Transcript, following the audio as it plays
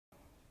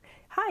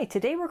Hi,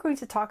 today we're going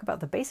to talk about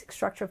the basic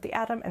structure of the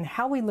atom and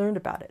how we learned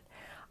about it.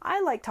 I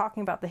like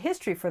talking about the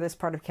history for this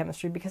part of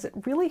chemistry because it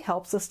really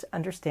helps us to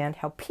understand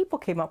how people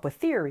came up with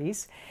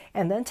theories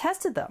and then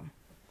tested them.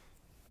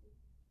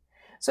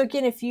 So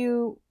again, if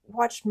you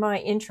watched my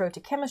intro to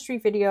chemistry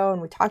video and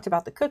we talked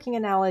about the cooking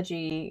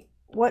analogy,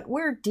 what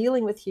we're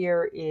dealing with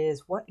here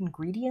is what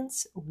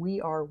ingredients we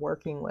are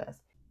working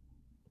with.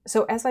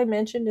 So as I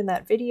mentioned in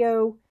that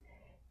video,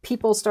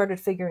 people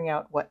started figuring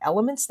out what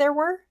elements there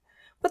were,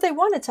 but they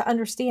wanted to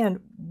understand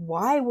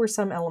why were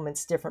some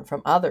elements different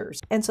from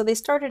others. And so they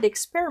started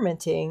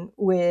experimenting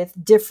with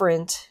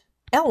different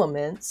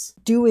elements,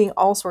 doing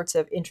all sorts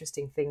of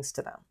interesting things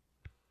to them.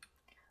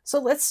 So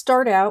let's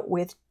start out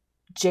with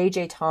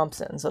J.J.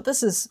 Thomson. So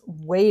this is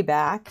way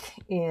back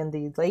in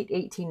the late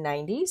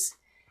 1890s.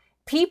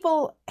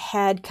 People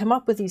had come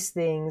up with these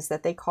things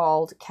that they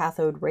called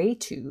cathode ray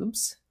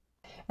tubes.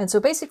 And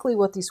so basically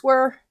what these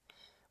were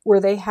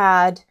they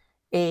had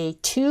a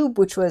tube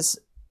which was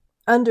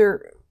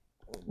under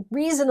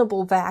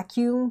reasonable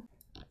vacuum,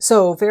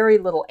 so very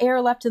little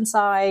air left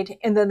inside,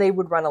 and then they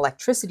would run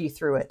electricity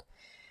through it.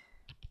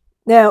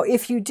 Now,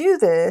 if you do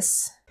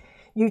this,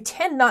 you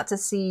tend not to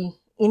see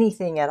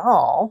anything at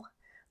all.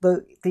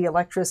 The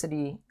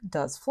electricity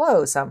does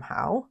flow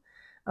somehow,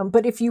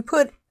 but if you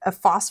put a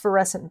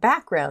phosphorescent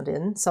background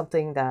in,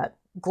 something that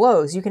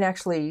glows, you can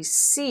actually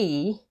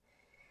see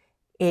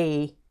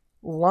a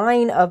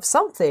line of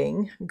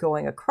something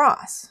going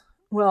across.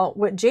 Well,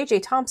 what J.J.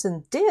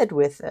 Thomson did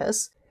with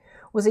this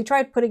was he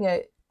tried putting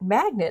a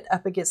magnet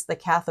up against the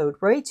cathode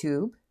ray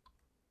tube,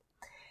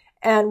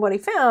 and what he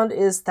found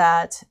is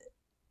that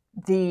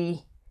the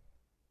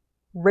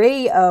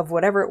ray of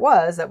whatever it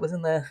was that was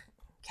in the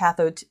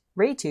cathode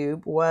ray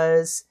tube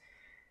was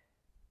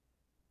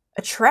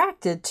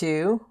attracted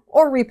to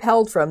or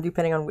repelled from,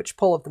 depending on which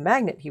pole of the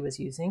magnet he was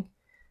using,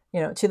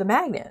 to the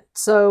magnet.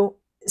 So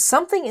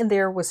something in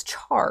there was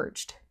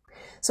charged.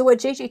 So what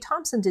J.J.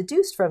 Thomson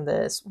deduced from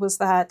this was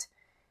that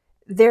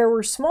there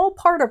were small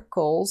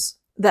particles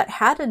that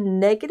had a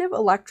negative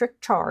electric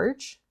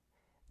charge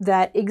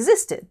that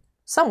existed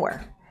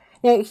somewhere.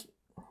 Now,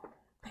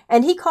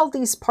 and he called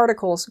these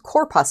particles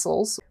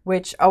corpuscles,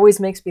 which always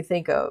makes me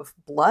think of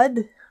blood,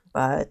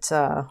 but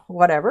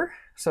whatever.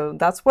 So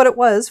that's what it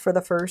was for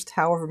the first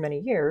however many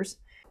years.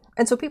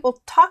 And so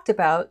people talked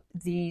about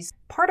these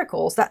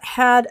particles that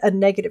had a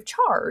negative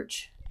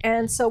charge.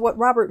 And so what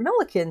Robert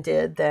Millikan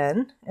did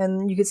then,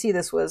 and you can see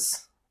this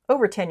was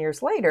over 10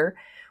 years later,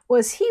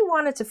 was he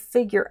wanted to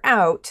figure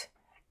out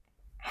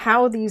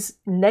how these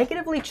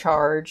negatively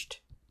charged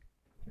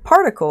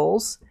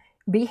particles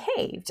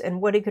behaved and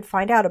what he could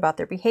find out about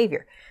their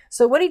behavior.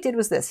 So what he did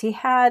was this. He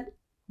had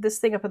this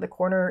thing up in the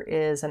corner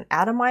is an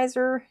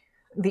atomizer.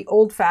 The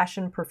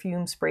old-fashioned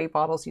perfume spray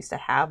bottles used to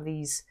have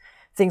these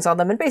things on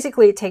them. And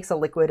basically it takes a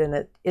liquid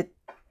and it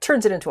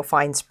turns it into a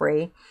fine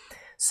spray.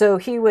 So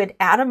he would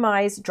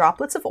atomize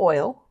droplets of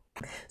oil.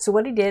 So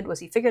what he did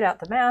was he figured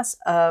out the mass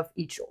of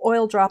each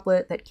oil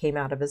droplet that came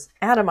out of his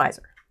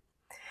atomizer.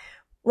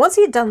 Once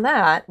he had done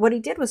that, what he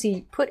did was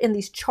he put in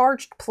these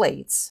charged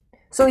plates.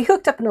 So he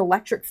hooked up an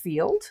electric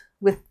field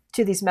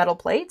to these metal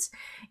plates,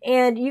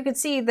 and you could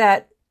see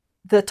that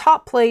the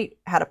top plate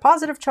had a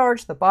positive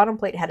charge, the bottom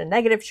plate had a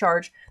negative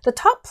charge. The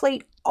top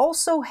plate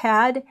also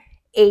had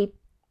a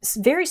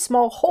very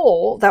small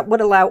hole that would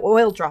allow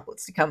oil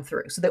droplets to come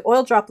through. So the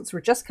oil droplets were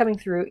just coming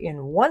through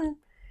in one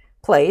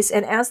place,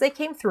 and as they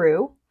came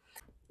through,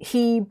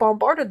 he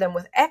bombarded them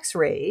with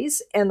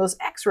X-rays, and those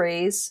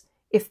X-rays,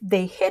 if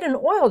they hit an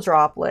oil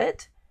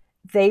droplet,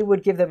 they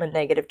would give them a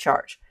negative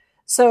charge.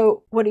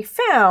 So what he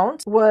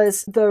found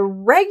was the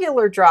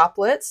regular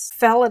droplets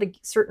fell at a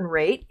certain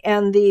rate,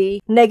 and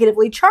the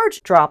negatively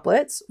charged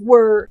droplets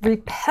were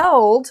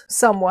repelled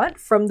somewhat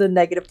from the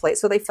negative plate,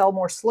 so they fell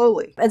more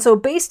slowly. And so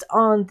based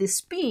on the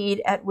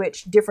speed at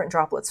which different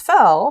droplets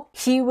fell,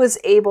 he was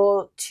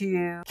able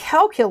to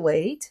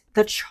calculate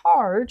the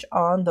charge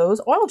on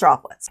those oil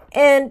droplets.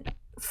 And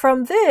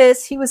from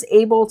this, he was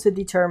able to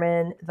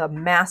determine the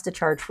mass to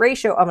charge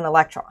ratio of an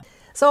electron.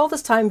 So all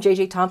this time,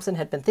 J.J. Thomson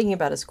had been thinking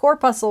about his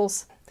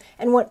corpuscles,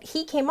 and what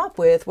he came up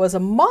with was a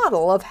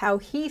model of how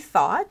he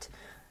thought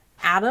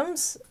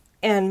atoms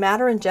and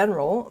matter in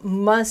general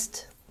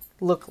must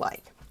look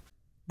like.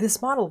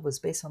 This model was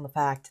based on the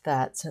fact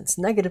that since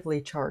negatively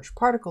charged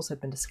particles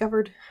had been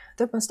discovered,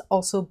 there must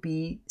also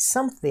be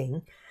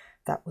something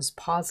that was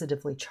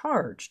positively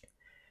charged,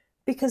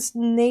 because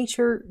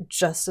nature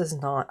just does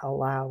not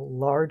allow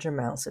large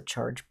amounts of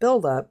charge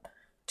buildup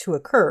to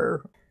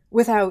occur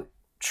without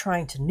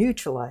trying to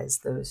neutralize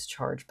those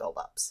charge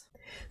buildups.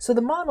 So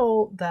the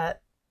model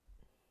that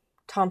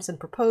Thomson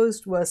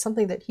proposed was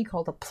something that he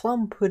called a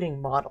plum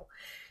pudding model.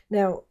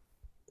 Now,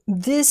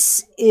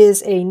 this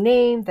is a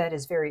name that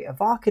is very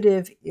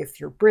evocative if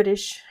you're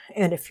British,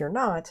 and if you're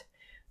not,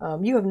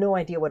 you have no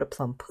idea what a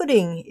plum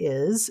pudding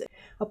is.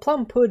 A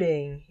plum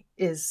pudding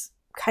is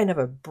kind of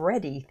a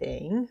bready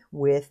thing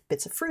with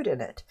bits of fruit in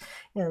it.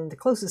 And the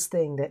closest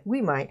thing that we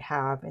might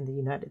have in the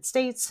United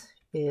States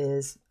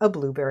is a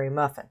blueberry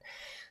muffin.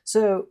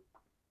 So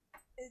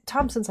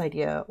Thomson's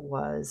idea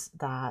was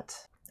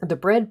that the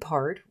bread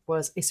part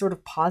was a sort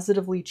of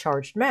positively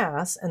charged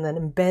mass, and then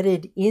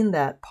embedded in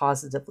that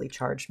positively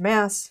charged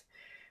mass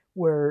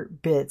were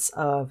bits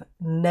of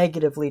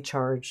negatively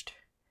charged,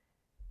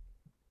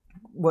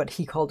 what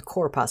he called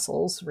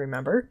corpuscles,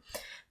 remember?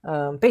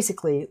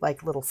 Basically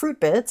like little fruit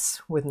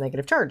bits with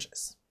negative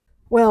charges.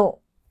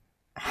 Well,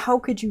 how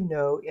could you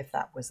know if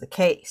that was the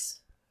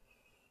case?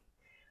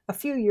 A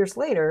few years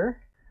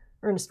later,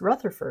 Ernest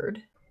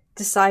Rutherford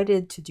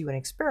decided to do an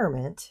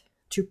experiment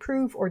to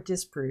prove or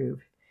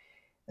disprove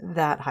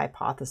that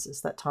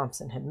hypothesis that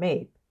Thomson had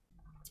made.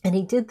 And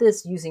he did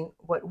this using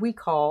what we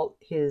call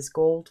his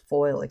gold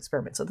foil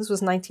experiment. So this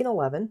was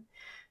 1911.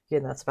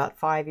 Again, that's about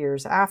 5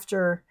 years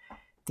after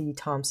the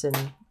Thomson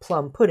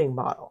plum pudding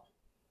model.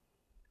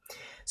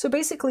 So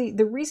basically,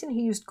 the reason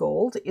he used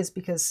gold is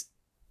because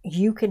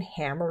you can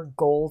hammer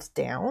gold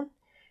down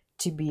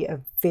to be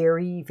a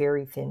very,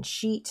 very thin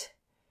sheet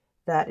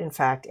that in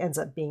fact ends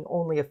up being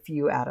only a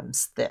few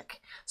atoms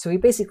thick. So he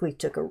basically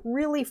took a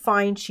really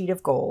fine sheet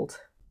of gold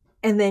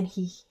and then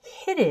he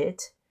hit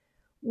it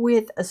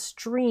with a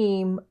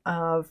stream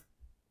of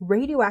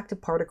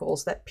radioactive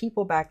particles that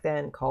people back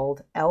then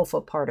called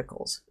alpha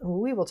particles.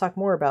 We will talk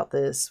more about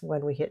this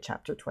when we hit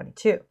chapter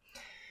 22.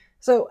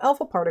 So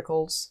alpha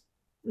particles,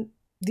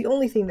 the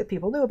only thing that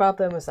people knew about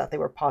them was that they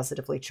were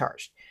positively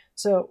charged.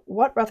 So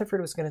what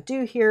Rutherford was going to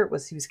do here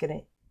was he was going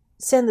to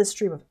send this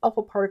stream of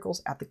alpha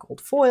particles at the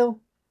gold foil.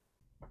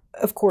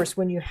 Of course,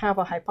 when you have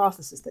a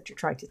hypothesis that you're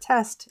trying to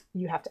test,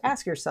 you have to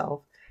ask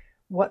yourself,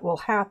 what will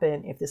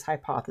happen if this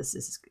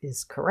hypothesis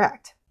is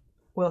correct?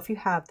 Well, if you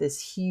have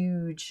this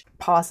huge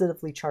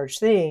positively charged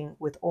thing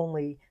with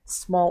only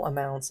small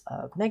amounts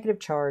of negative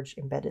charge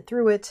embedded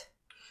through it,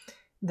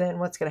 then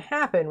what's going to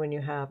happen when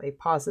you have a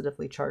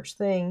positively charged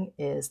thing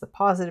is the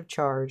positive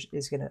charge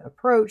is going to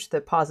approach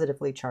the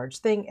positively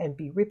charged thing and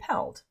be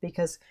repelled,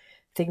 because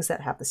things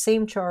that have the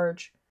same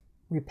charge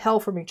repel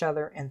from each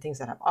other and things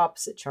that have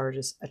opposite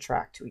charges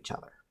attract to each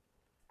other.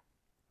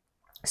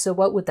 So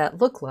what would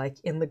that look like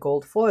in the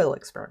gold foil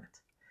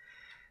experiment?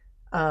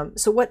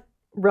 So what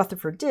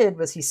Rutherford did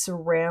was he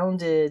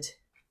surrounded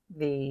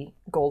the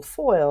gold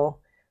foil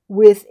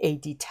with a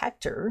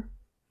detector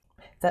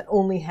that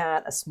only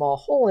had a small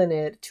hole in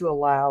it to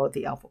allow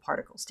the alpha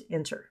particles to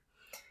enter.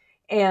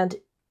 And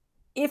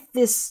if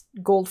this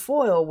gold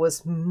foil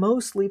was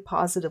mostly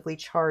positively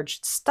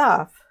charged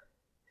stuff,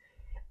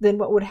 then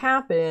what would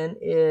happen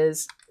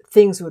is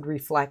things would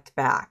reflect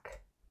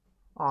back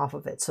off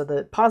of it. So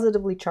the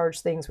positively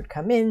charged things would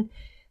come in,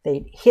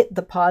 they'd hit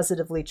the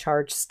positively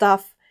charged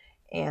stuff,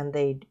 and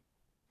they'd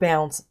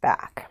bounce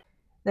back.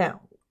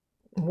 Now,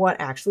 what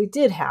actually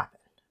did happen?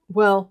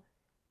 Well,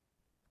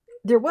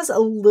 there was a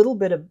little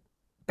bit of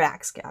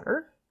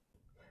backscatter,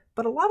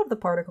 but a lot of the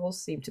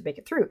particles seemed to make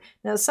it through.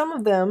 Now, some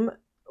of them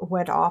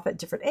went off at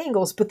different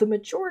angles, but the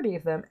majority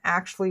of them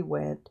actually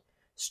went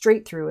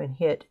straight through and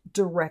hit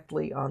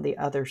directly on the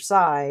other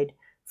side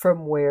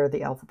from where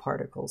the alpha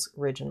particles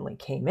originally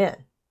came in.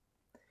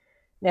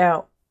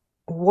 Now,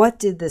 what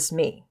did this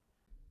mean?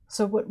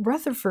 So what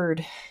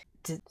Rutherford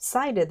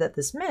decided that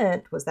this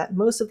meant was that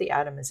most of the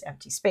atom is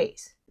empty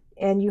space.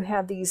 And you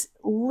have these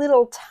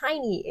little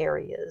tiny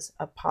areas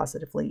of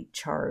positively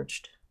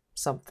charged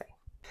something.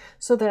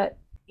 So that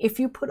if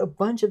you put a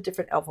bunch of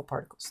different alpha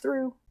particles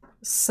through,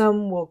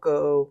 some will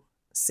go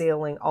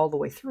sailing all the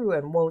way through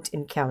and won't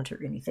encounter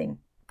anything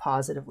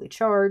positively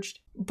charged.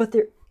 But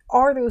there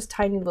are those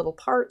tiny little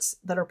parts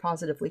that are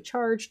positively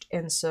charged,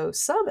 and so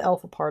some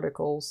alpha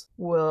particles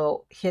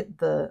will hit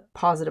the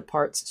positive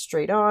parts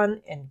straight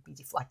on and be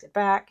deflected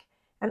back,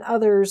 and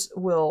others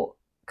will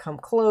come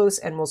close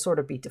and will sort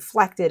of be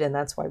deflected, and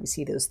that's why we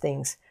see those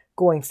things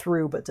going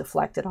through but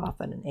deflected off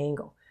at an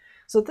angle.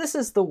 So this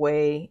is the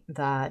way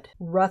that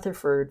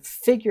Rutherford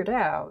figured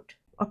out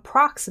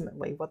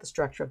approximately what the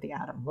structure of the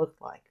atom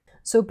looked like.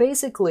 So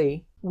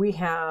basically, we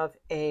have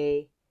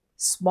a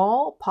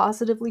small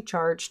positively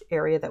charged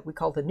area that we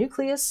call the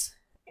nucleus,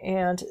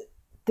 and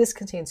this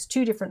contains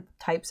two different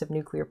types of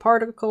nuclear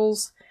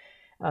particles.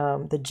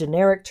 The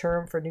generic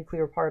term for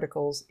nuclear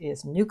particles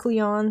is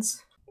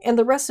nucleons, and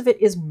the rest of it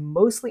is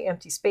mostly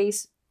empty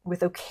space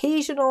with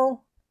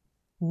occasional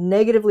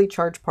negatively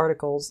charged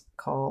particles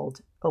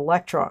called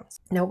electrons.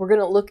 Now we're going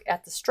to look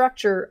at the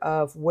structure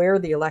of where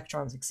the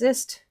electrons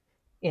exist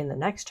in the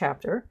next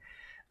chapter.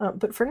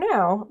 But for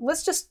now,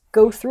 let's just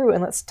go through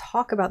and let's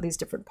talk about these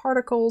different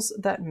particles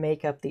that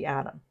make up the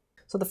atom.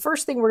 So the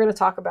first thing we're going to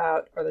talk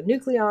about are the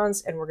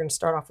nucleons, and we're going to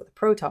start off with the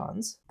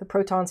protons. The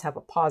protons have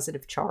a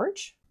positive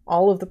charge.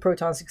 All of the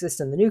protons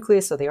exist in the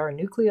nucleus, so they are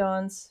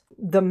nucleons.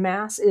 The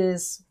mass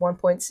is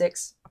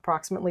 1.6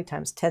 approximately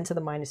times 10 to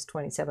the minus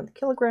 27th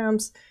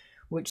kilograms,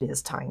 which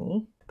is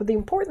tiny. But the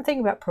important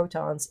thing about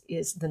protons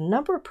is the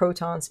number of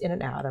protons in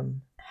an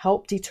atom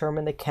help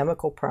determine the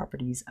chemical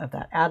properties of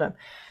that atom.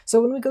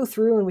 So when we go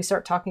through and we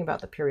start talking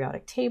about the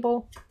periodic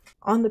table,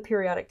 on the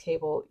periodic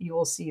table, you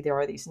will see there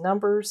are these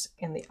numbers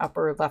in the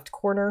upper left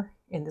corner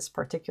in this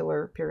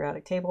particular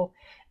periodic table.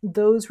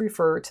 Those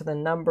refer to the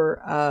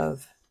number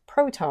of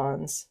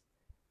protons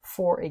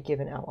for a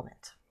given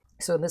element.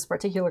 So in this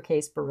particular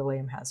case,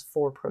 beryllium has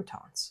 4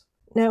 protons.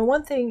 Now,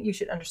 one thing you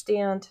should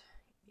understand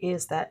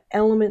is that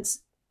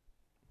elements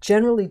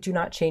generally do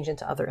not change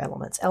into other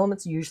elements.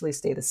 Elements usually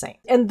stay the same.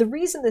 And the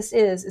reason this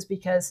is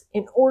because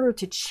in order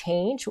to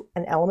change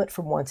an element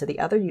from one to the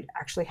other, you'd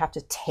actually have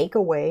to take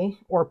away,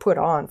 or put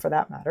on for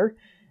that matter,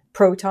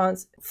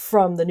 protons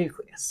from the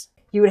nucleus.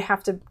 You would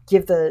have to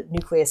give the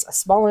nucleus a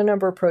smaller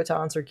number of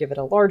protons or give it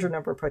a larger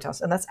number of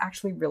protons, and that's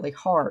actually really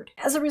hard.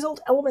 As a result,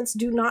 elements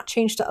do not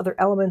change to other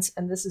elements,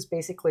 and this is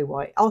basically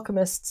why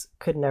alchemists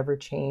could never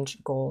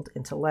change gold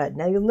into lead.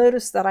 Now you'll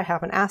notice that I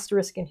have an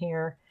asterisk in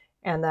here,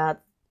 and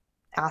that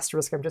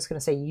asterisk I'm just going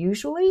to say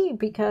usually,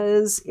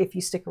 because if you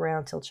stick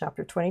around till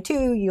chapter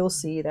 22, you'll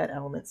see that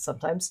elements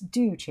sometimes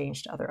do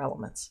change to other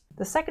elements.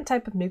 The second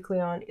type of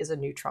nucleon is a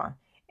neutron.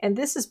 And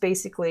this is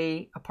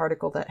basically a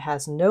particle that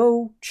has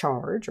no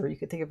charge, or you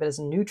could think of it as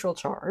a neutral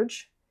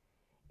charge.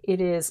 It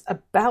is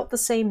about the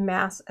same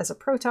mass as a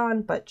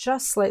proton, but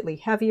just slightly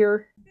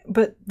heavier.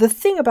 But the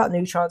thing about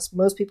neutrons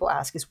most people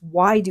ask is,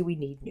 why do we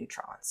need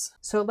neutrons?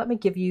 So let me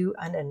give you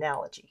an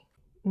analogy.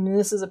 And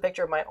this is a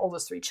picture of my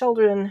oldest 3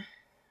 children.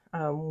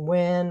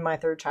 When my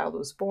 3rd child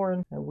was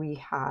born, we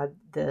had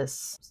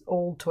this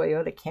old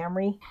Toyota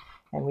Camry,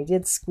 and we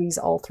did squeeze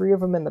all 3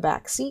 of them in the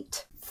back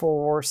seat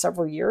for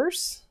several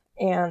years.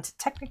 And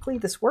technically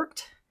this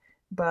worked,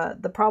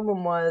 but the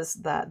problem was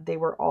that they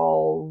were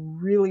all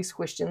really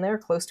squished in there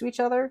close to each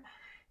other.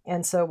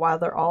 And so while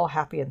they're all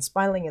happy and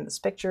smiling in this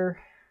picture,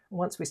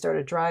 once we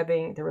started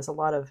driving, there was a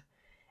lot of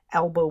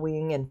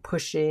elbowing and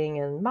pushing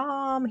and,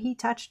 "Mom, he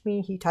touched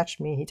me, he touched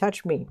me, he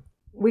touched me."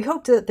 We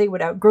hoped that they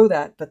would outgrow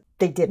that, but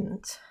they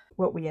didn't.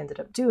 What we ended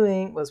up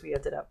doing was we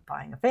ended up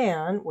buying a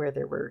van where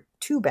there were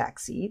 2 back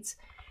seats,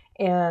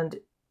 and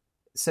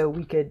so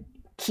we could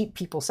keep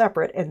people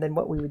separate. And then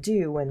what we would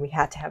do when we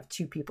had to have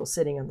 2 people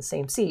sitting on the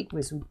same seat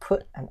was we'd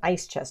put an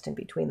ice chest in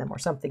between them or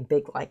something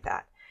big like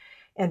that.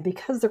 And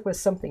because there was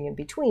something in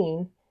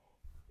between,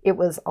 it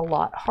was a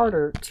lot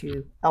harder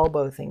to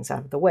elbow things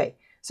out of the way.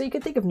 So you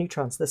could think of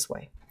neutrons this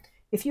way.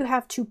 If you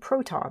have 2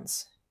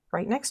 protons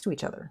right next to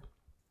each other,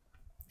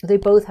 they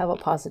both have a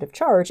positive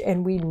charge,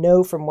 and we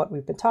know from what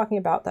we've been talking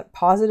about that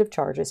positive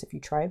charges, if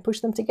you try and push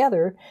them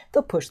together,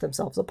 they'll push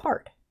themselves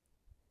apart.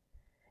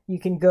 You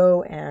can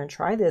go and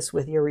try this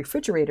with your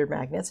refrigerator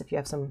magnets if you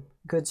have some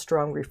good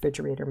strong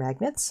refrigerator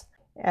magnets.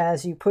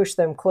 As you push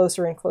them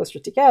closer and closer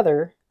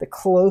together, the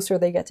closer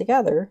they get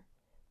together,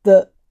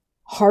 the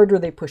harder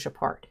they push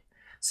apart.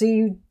 So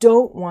you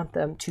don't want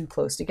them too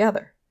close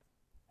together.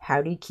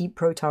 How do you keep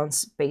protons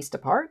spaced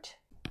apart?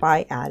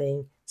 By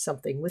adding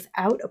something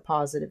without a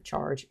positive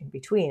charge in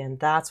between. And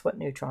that's what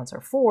neutrons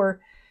are for,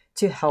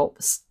 to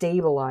help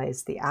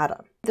stabilize the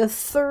atom. The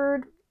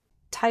third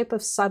type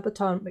of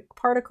subatomic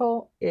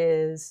particle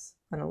is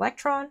an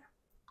electron.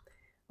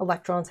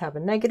 Electrons have a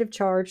negative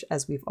charge,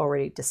 as we've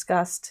already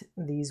discussed.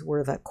 These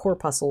were the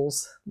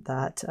corpuscles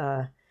that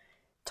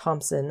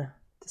Thomson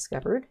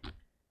discovered.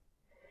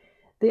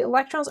 The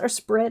electrons are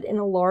spread in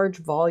a large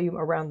volume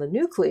around the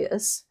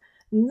nucleus,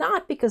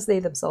 not because they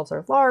themselves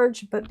are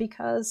large, but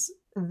because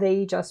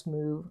they just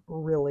move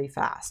really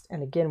fast.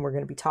 And again, we're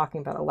going to be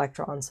talking about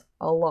electrons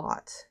a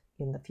lot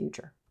in the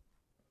future.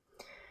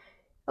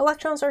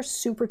 Electrons are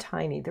super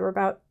tiny. They're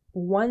about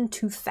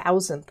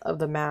 1/2000th of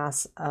the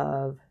mass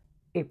of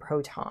a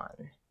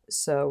proton.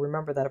 So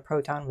remember that a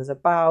proton was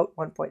about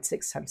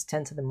 1.6 times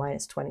 10 to the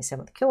minus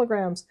 27th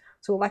kilograms.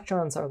 So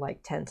electrons are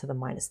like 10 to the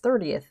minus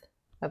 30th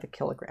of a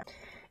kilogram.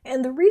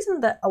 And the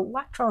reason that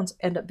electrons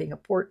end up being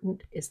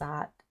important is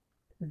that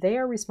they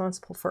are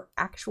responsible for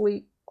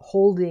actually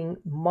holding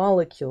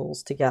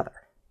molecules together.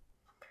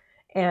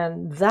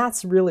 And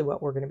that's really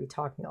what we're going to be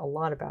talking a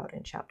lot about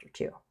in chapter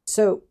 2.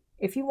 So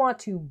if you want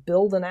to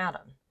build an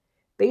atom,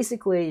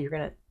 basically you're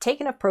going to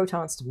take enough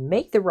protons to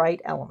make the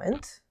right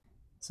element.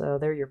 So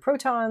they're your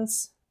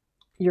protons.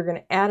 You're going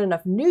to add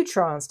enough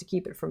neutrons to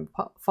keep it from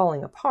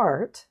falling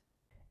apart.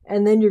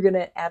 And then you're going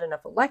to add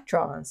enough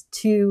electrons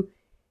to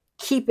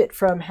keep it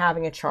from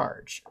having a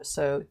charge.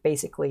 So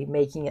basically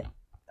making it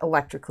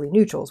electrically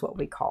neutral is what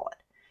we call it.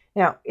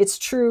 Now, it's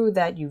true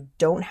that you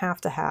don't have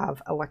to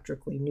have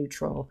electrically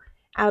neutral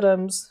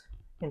atoms.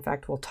 In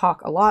fact, we'll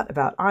talk a lot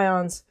about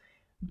ions,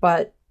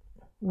 but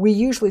we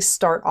usually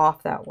start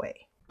off that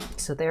way.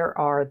 So there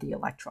are the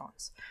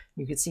electrons.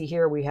 You can see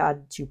here we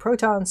had 2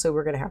 protons, so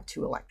we're going to have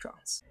 2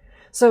 electrons.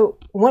 So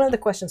one of the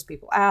questions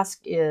people ask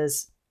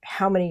is,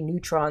 how many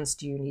neutrons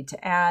do you need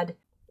to add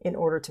in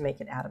order to make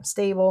an atom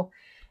stable?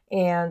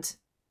 And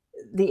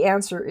the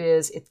answer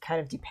is, it kind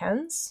of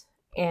depends.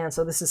 And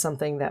so this is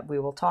something that we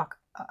will talk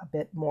a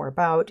bit more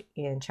about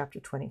in chapter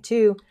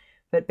 22.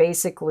 But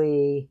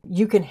basically,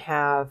 you can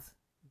have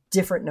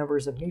different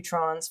numbers of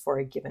neutrons for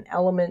a given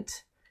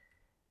element.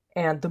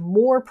 And the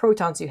more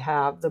protons you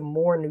have, the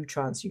more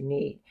neutrons you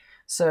need.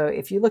 So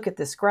if you look at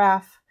this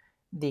graph,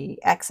 the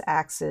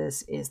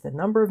x-axis is the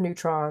number of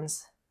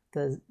neutrons,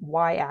 the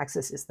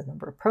y-axis is the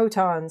number of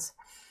protons,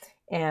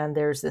 and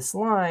there's this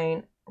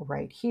line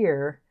right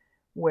here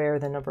where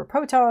the number of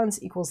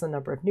protons equals the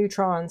number of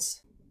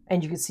neutrons,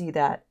 And you can see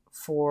that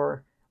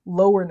for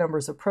lower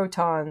numbers of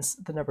protons,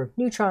 the number of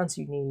neutrons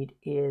you need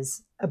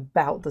is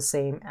about the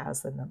same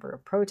as the number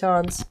of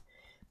protons.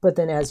 But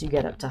then as you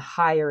get up to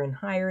higher and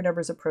higher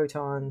numbers of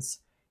protons,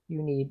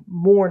 you need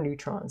more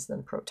neutrons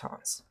than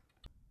protons.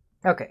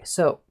 Okay,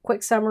 so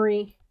quick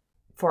summary.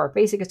 For our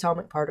basic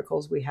atomic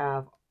particles, we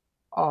have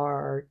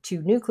our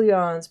two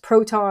nucleons,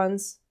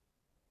 protons,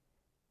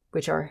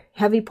 which are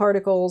heavy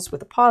particles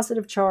with a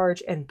positive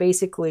charge, and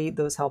basically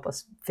those help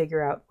us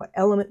figure out what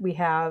element we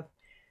have.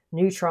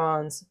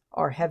 Neutrons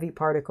are heavy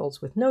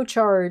particles with no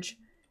charge.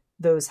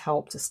 Those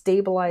help to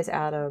stabilize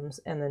atoms.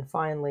 And then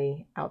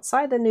finally,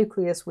 outside the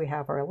nucleus, we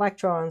have our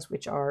electrons,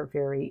 which are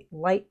very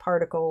light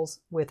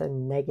particles with a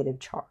negative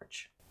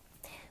charge.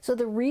 So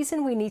the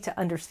reason we need to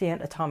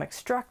understand atomic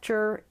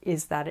structure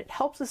is that it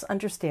helps us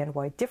understand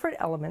why different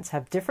elements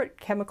have different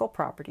chemical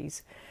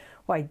properties,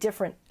 why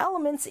different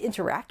elements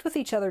interact with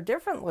each other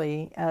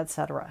differently,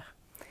 etc.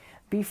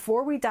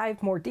 Before we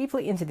dive more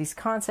deeply into these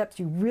concepts,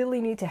 you really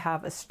need to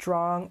have a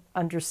strong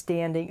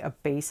understanding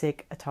of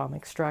basic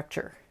atomic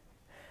structure.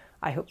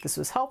 I hope this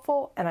was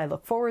helpful, and I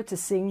look forward to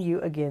seeing you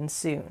again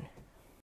soon.